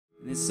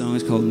This song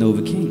is called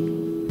Novocaine.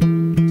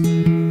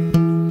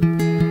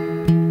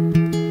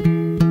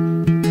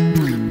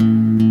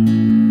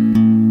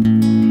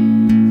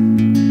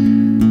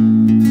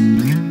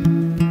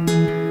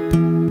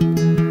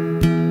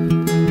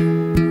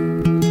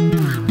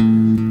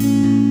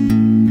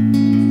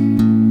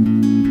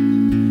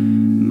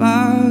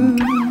 My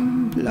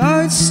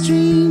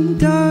bloodstream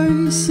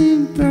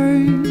doesn't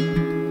burn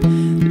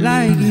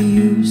like it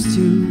used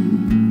to,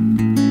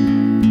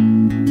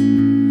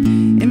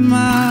 and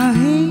my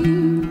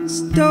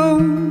hands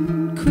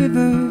don't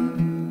quiver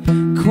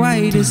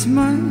quite as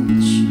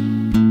much,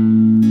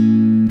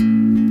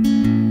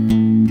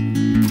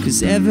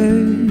 'cause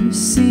ever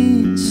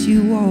since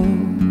you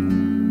walked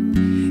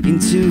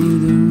into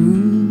the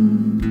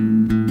room,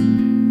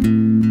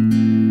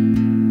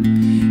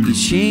 you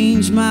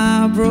changed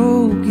my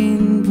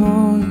broken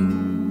part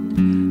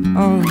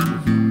of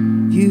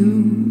you.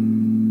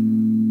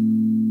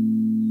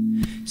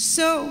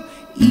 So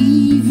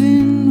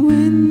even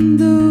when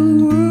the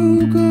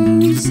world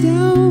goes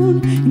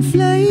down in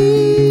flames,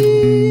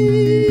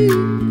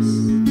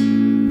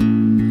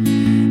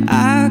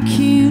 I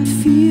can't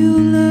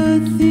feel a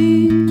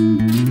thing,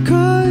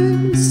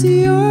 'cause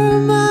you're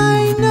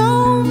my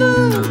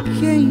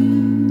Novocaine.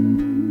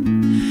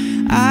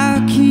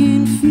 I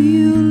can't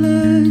feel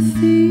a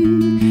thing,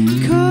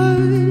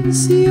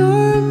 'cause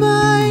you're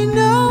my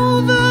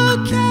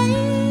Novocaine.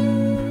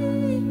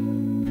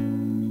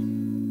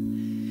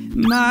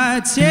 My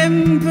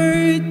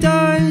temper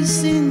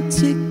doesn't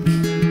tick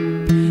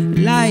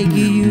like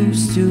it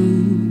used to,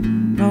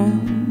 no,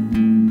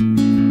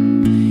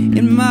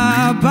 and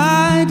my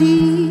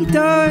body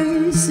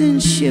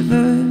doesn't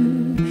shiver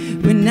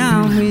when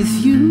I'm with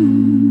you,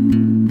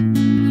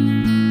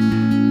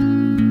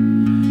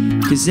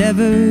 'cause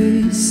ever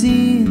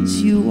since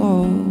you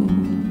walked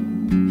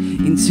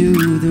into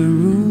the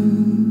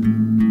room,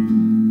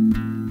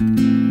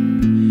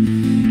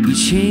 you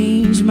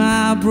changed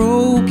my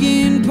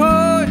broken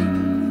part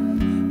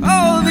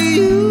of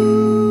you.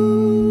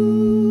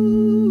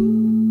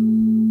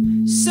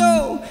 So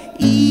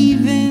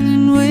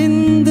even when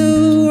the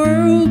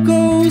world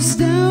goes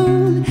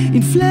down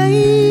in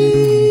flames,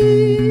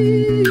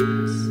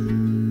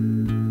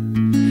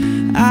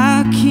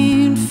 I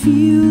can't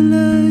feel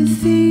a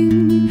thing,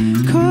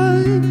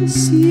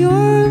 'cause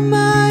you're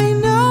my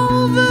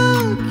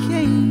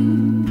Novocaine.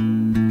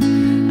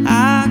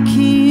 I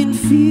can't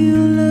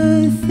feel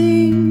a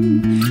thing,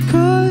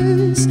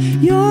 'cause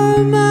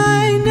you're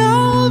my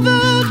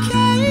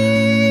Novocaine.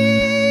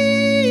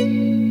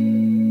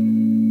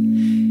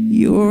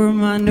 You're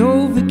my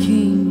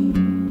Novocaine.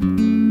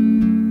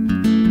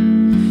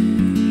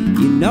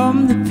 You numb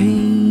the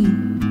pain,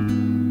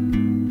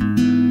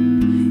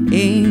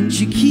 and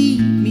you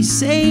keep me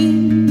sane.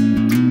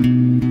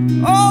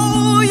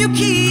 Oh, you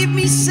keep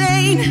me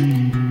sane,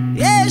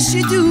 yes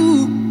you do.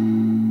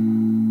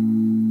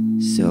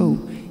 So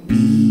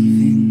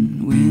even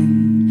when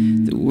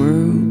the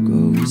world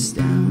goes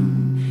down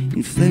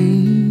in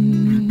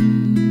flames,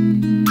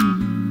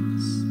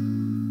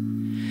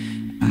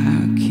 I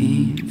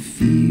can't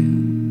feel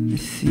a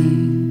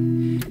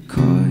thing,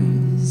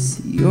 'cause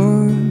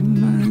you're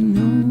my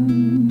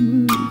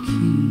Novocaine.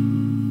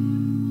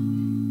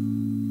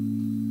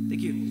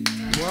 Thank you.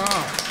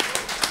 Wow.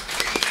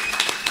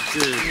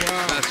 Dude,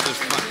 that's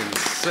just fucking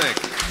sick.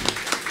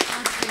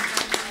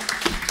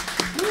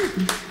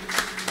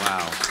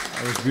 Wow.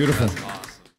 That was beautiful. That's